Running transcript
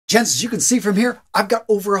Gents, as you can see from here, I've got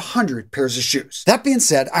over 100 pairs of shoes. That being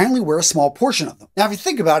said, I only wear a small portion of them. Now, if you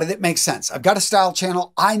think about it, it makes sense. I've got a style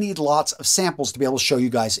channel. I need lots of samples to be able to show you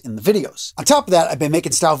guys in the videos. On top of that, I've been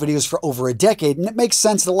making style videos for over a decade, and it makes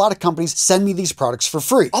sense that a lot of companies send me these products for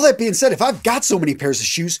free. All that being said, if I've got so many pairs of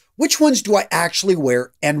shoes, which ones do I actually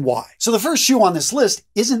wear and why? So the first shoe on this list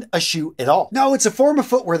isn't a shoe at all. No, it's a form of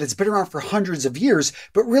footwear that's been around for hundreds of years,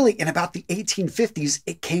 but really in about the 1850s,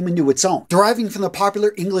 it came into its own. Deriving from the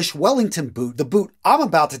popular English Wellington boot, the boot I'm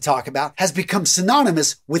about to talk about has become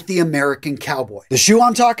synonymous with the American cowboy. The shoe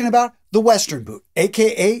I'm talking about? The Western boot,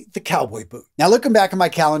 aka the cowboy boot. Now looking back at my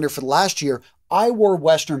calendar for the last year, I wore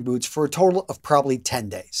Western boots for a total of probably 10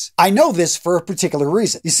 days. I know this for a particular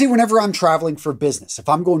reason. You see, whenever I'm traveling for business, if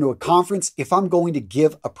I'm going to a conference, if I'm going to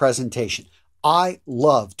give a presentation, I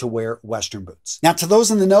love to wear Western boots. Now, to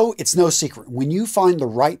those in the know, it's no secret. When you find the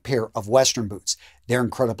right pair of Western boots, they're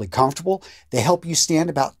incredibly comfortable. They help you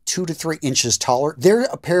stand about 2 to 3 inches taller. They're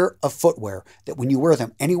a pair of footwear that when you wear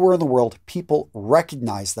them anywhere in the world, people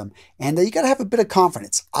recognize them, and you got to have a bit of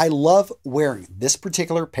confidence. I love wearing this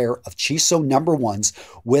particular pair of Chiso #1s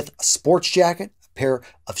with a sports jacket, pair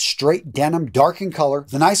of straight denim, dark in color,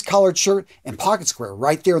 the nice collared shirt, and pocket square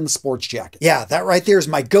right there in the sports jacket. Yeah, that right there is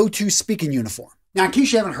my go-to speaking uniform. Now, in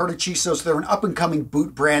case you haven't heard of Chisos, they're an up-and-coming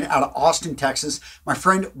boot brand out of Austin, Texas. My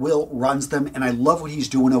friend Will runs them, and I love what he's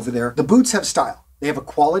doing over there. The boots have style. They have a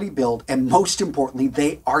quality build, and most importantly,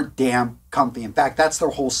 they are damn comfy. In fact, that's their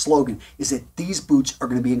whole slogan, is that these boots are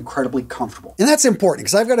going to be incredibly comfortable. And that's important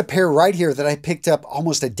because I've got a pair right here that I picked up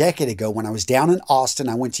almost a decade ago when I was down in Austin.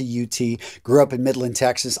 I went to UT, grew up in Midland,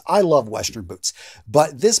 Texas. I love Western boots.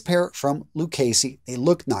 But this pair from Lucchese, they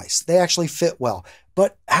look nice. They actually fit well.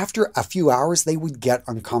 But after a few hours, they would get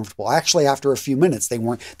uncomfortable. Actually, after a few minutes,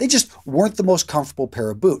 they just weren't the most comfortable pair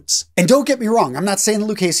of boots. And don't get me wrong, I'm not saying that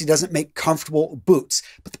Lucchese doesn't make comfortable boots,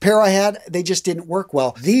 but the pair I had, they just didn't work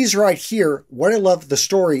well. These right here, what I love, the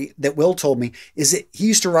story that Will told me is that he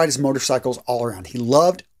used to ride his motorcycles all around. He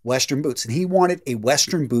loved Western boots, and he wanted a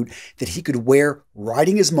Western boot that he could wear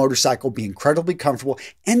riding his motorcycle, be incredibly comfortable,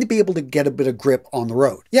 and to be able to get a bit of grip on the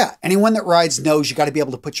road. Yeah, anyone that rides knows you got to be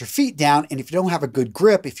able to put your feet down, and if you don't have a good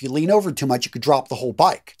grip, if you lean over too much, you could drop the whole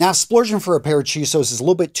bike. Now, splurging for a pair of Chisos is a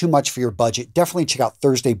little bit too much for your budget. Definitely check out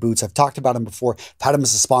Thursday Boots. I've talked about them before. I've had them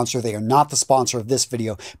as a sponsor. They are not the sponsor of this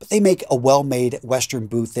video, but they make a well-made Western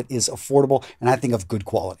boot that is affordable and I think of good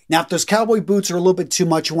quality. Now, if those cowboy boots are a little bit too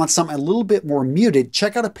much, you want something a little bit more muted,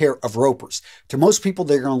 check out a pair of Ropers. To most people,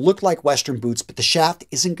 they're going to look like Western boots, but the shaft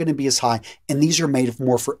isn't going to be as high, and these are made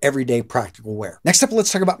more for everyday practical wear. Next up,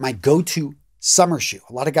 let's talk about my go-to summer shoe.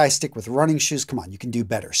 A lot of guys stick with running shoes. Come on, you can do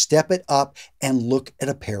better. Step it up and look at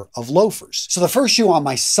a pair of loafers. So the first shoe on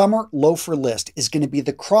my summer loafer list is going to be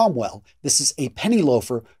the Cromwell. This is a penny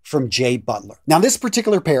loafer from J. Butler. Now, this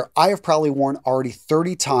particular pair I have probably worn already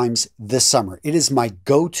 30 times this summer. It is my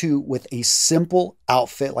go-to with a simple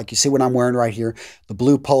outfit like you see what I'm wearing right here, the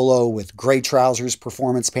blue polo with gray trousers,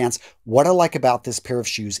 performance pants. What I like about this pair of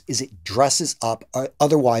shoes is it dresses up an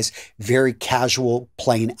otherwise very casual,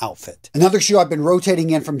 plain outfit. Another shoe I've been rotating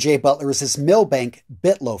in from J. Butler is this Millbank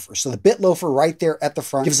bit loafer. So the bit loafer right there at the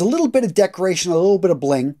front gives a little bit of decoration, a little bit of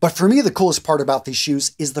bling. But for me, the coolest part about these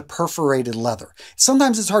shoes is the perforated leather.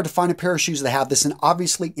 Sometimes it's hard to find a pair of shoes that have this, and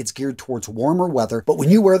obviously it's geared towards warmer weather. But when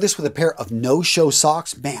you wear this with a pair of no-show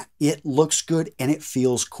socks, man, it looks good and it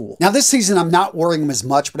feels cool. Now this season, I'm not wearing them as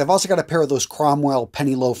much, but I've also got a pair of those Cromwell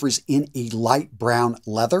penny loafers in a light brown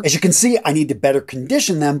leather. As you can see, I need to better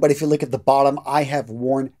condition them, but if you look at the bottom, I have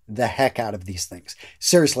worn the heck out of these things.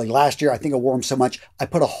 Seriously, last year, I think I wore them so much, I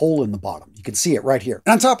put a hole in the bottom. You can see it right here.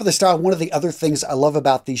 And on top of the style, one of the other things I love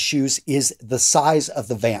about these shoes is the size of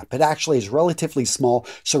the vamp. It actually is relatively small.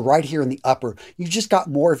 So right here in the upper, you've just got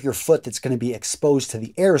more of your foot that's going to be exposed to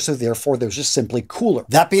the air. So therefore, they're just simply cooler.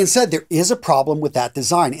 That being said, there is a problem with that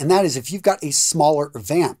design. And that is if you've got a smaller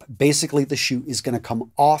vamp, basically the shoe is going to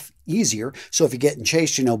come off easier. So if you're getting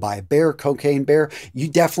chased, you know, by a bear, cocaine bear, you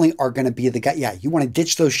definitely are going to be the guy. Yeah, you want to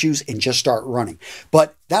ditch those shoes and just start running.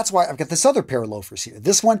 But that's why I've got this other pair of loafers here.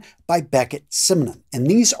 This one by Beckett Simon. And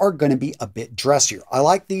these are going to be a bit dressier. I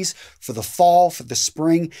like these for the fall, for the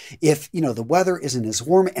spring, if, you know, the weather isn't as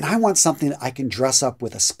warm and I want something that I can dress up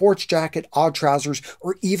with a sports jacket, odd trousers,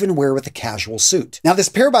 or even wear with a casual suit. Now, this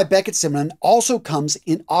pair by Beckett Simon also comes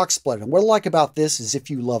in oxblood. And what I like about this is if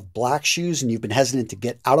you love black shoes and you've been hesitant to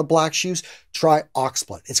get out of black shoes, try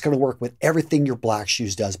oxblood. It's going to work with everything your black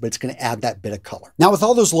shoes does, but it's going to add that bit of color. Now, with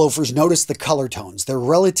all those loafers, notice the color tones. They're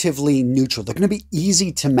relatively neutral. They're going to be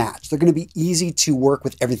easy to match. They're going to be easy to work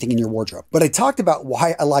with everything in your wardrobe. But I talked about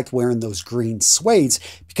why I liked wearing those green suedes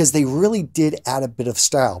because they really did add a bit of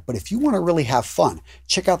style. But if you want to really have fun,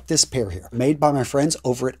 check out this pair here, made by my friends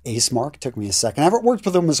over at Ace Mark. It took me a second. I haven't worked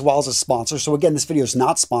with them as well as a sponsor, so again, this video is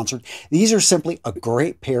not sponsored. These are simply a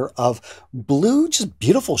great pair of blue, just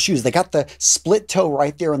beautiful shoes. They got the split toe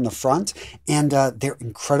right there in the front, and they're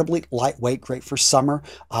incredibly lightweight, great for summer.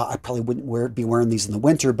 I probably wouldn't be wearing these in the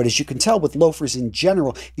winter, but as you can tell with loafers in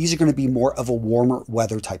general, these are going to be more of a warmer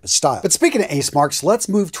weather type of style. But speaking of Ace Marks, let's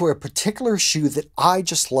move to a particular shoe that I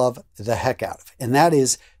just love the heck out of, and that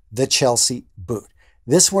is the Chelsea boot.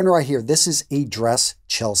 This one right here, this is a dress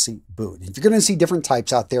Chelsea boot. If you're going to see different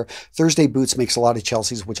types out there, Thursday Boots makes a lot of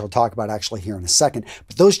Chelseas, which I'll talk about actually here in a second,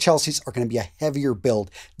 but those Chelseas are going to be a heavier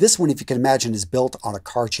build. This one, if you can imagine, is built on a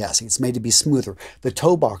car chassis. It's made to be smoother. The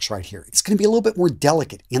toe box right here, it's going to be a little bit more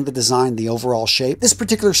delicate in the design, the overall shape. This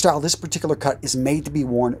particular style, this particular cut is made to be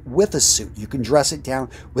worn with a suit. You can dress it down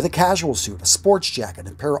with a casual suit, a sports jacket,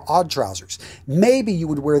 a pair of odd trousers. Maybe you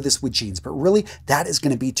would wear this with jeans, but really that is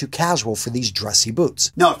going to be too casual for these dressy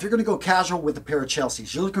boots. Now, if you're going to go casual with a pair of Chelseas,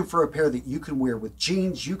 you're looking for a pair that you can wear with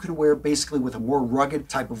jeans, you can wear basically with a more rugged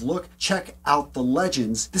type of look, check out the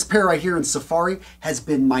Legends. This pair right here in Safari has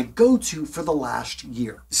been my go-to for the last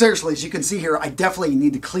year. Seriously, as you can see here, I definitely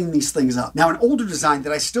need to clean these things up. Now, an older design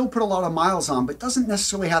that I still put a lot of miles on, but doesn't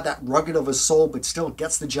necessarily have that rugged of a sole, but still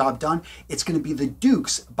gets the job done, it's going to be the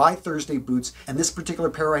Dukes by Thursday Boots, and this particular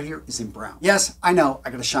pair right here is in brown. Yes, I know, I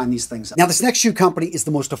got to shine these things up. Now, this next shoe company is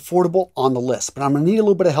the most affordable on the list, but I'm going to need a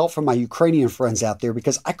little bit of help from my Ukrainian friends out there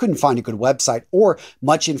because I couldn't find a good website or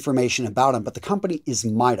much information about them, but the company is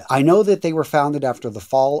Mida. I know that they were founded after the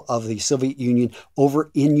fall of the Soviet Union over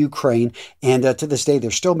in Ukraine, and to this day, they're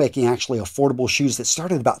still making actually affordable shoes that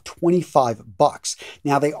start at about 25 bucks.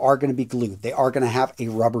 Now, they are going to be glued. They are going to have a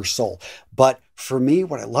rubber sole, but for me,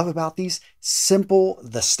 what I love about these, simple,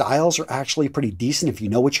 the styles are actually pretty decent if you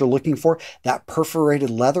know what you're looking for. That perforated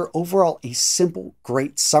leather, overall a simple,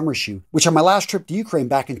 great summer shoe, which on my last trip to Ukraine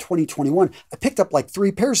back in 2021, I picked up like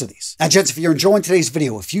 3 pairs of these. Now, gents, if you're enjoying today's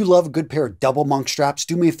video, if you love a good pair of double monk straps,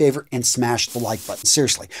 do me a favor and smash the like button.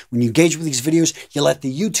 Seriously, when you engage with these videos, you let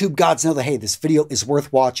the YouTube gods know that, hey, this video is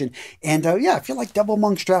worth watching. And yeah, if you like double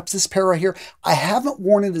monk straps, this pair right here, I haven't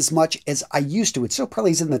worn it as much as I used to. It still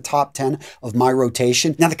probably is in the top 10 of my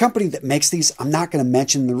rotation. Now, the company that makes these, I'm not going to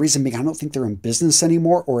mention. The reason being, I don't think they're in business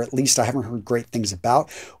anymore, or at least I haven't heard great things about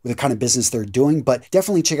the kind of business they're doing, but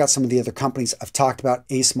definitely check out some of the other companies I've talked about: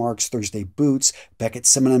 Ace Marks, Thursday Boots, Beckett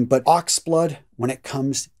Simonon, but Oxblood, when it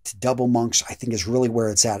comes to double monks, I think is really where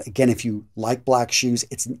it's at. Again, if you like black shoes,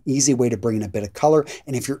 it's an easy way to bring in a bit of color.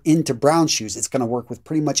 And if you're into brown shoes, it's going to work with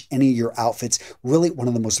pretty much any of your outfits. Really one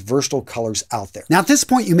of the most versatile colors out there. Now, at this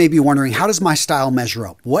point, you may be wondering, how does my style measure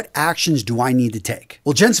up? What actions do I need to take?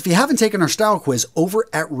 Well, gents, if you haven't taken our style quiz over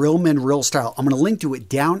at Real Men Real Style, I'm going to link to it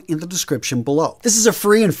down in the description below. This is a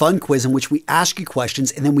free and fun quiz in which we ask you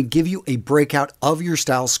questions and then we give you a breakout of your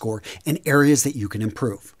style score and areas that you can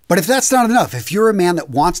improve. But if that's not enough, if you're a man that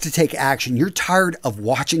wants to take action, you're tired of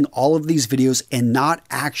watching all of these videos and not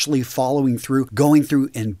actually following through, going through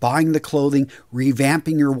and buying the clothing,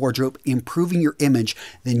 revamping your wardrobe, improving your image,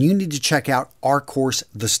 then you need to check out our course,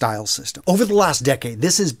 The Style System. Over the last decade,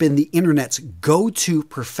 this has been the internet's go-to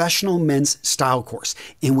professional men's style course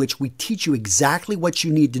in which we teach you exactly what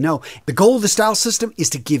you need to know. The goal of The Style System is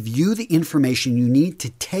to give you the information you need to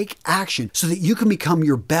take action so that you can become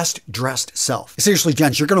your best dressed self. Seriously,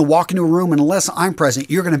 gents, you're going to walk into a room and unless I'm present,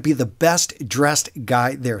 you're going to be the best dressed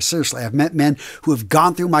guy there. Seriously, I've met men who have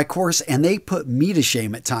gone through my course and they put me to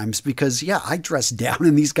shame at times because, yeah, I dressed down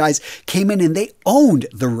and these guys came in and they owned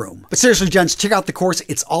the room. But seriously, gents, check out the course.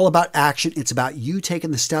 It's all about action. It's about you taking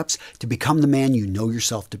the steps to become the man you know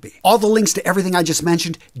yourself to be. All the links to everything I just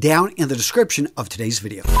mentioned down in the description of today's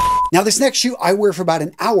video. Now, this next shoe I wear for about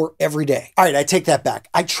an hour every day. All right, I take that back.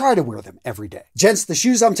 I try to wear them every day. Gents, the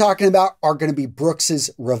shoes I'm talking about are going to be Brooks's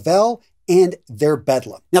Revel and their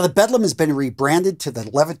Bedlam. Now, the Bedlam has been rebranded to the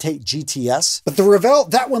Levitate GTS, but the Revel,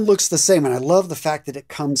 that one looks the same, and I love the fact that it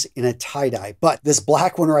comes in a tie-dye. But this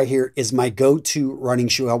black one right here is my go-to running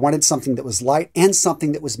shoe. I wanted something that was light and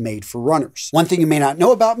something that was made for runners. One thing you may not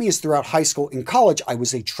know about me is throughout high school and college, I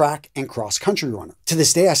was a track and cross-country runner. To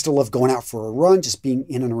this day, I still love going out for a run, just being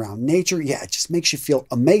in and around nature. Yeah, it just makes you feel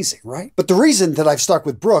amazing, right? But the reason that I've stuck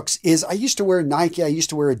with Brooks is I used to wear Nike, I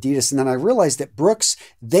used to wear Adidas, and then I realized that Brooks,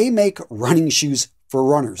 they make running shoes for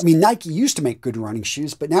runners. I mean, Nike used to make good running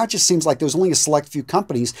shoes, but now it just seems like there's only a select few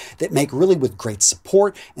companies that make really with great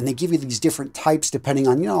support, and they give you these different types depending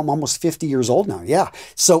on, you know, I'm almost 50 years old now. Yeah.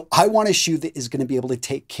 So I want a shoe that is going to be able to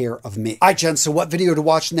take care of me. All right, Jen, so what video to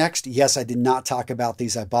watch next? Yes, I did not talk about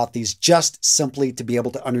these. I bought these just simply to be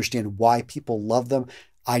able to understand why people love them.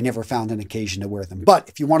 I never found an occasion to wear them. But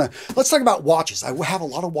if you want to, let's talk about watches. I have a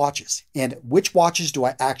lot of watches. And which watches do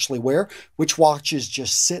I actually wear? Which watches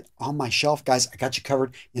just sit on my shelf? Guys, I got you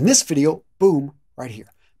covered in this video. Boom, right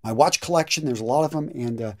here. My watch collection, there's a lot of them.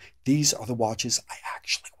 And these are the watches I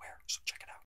actually wear. So check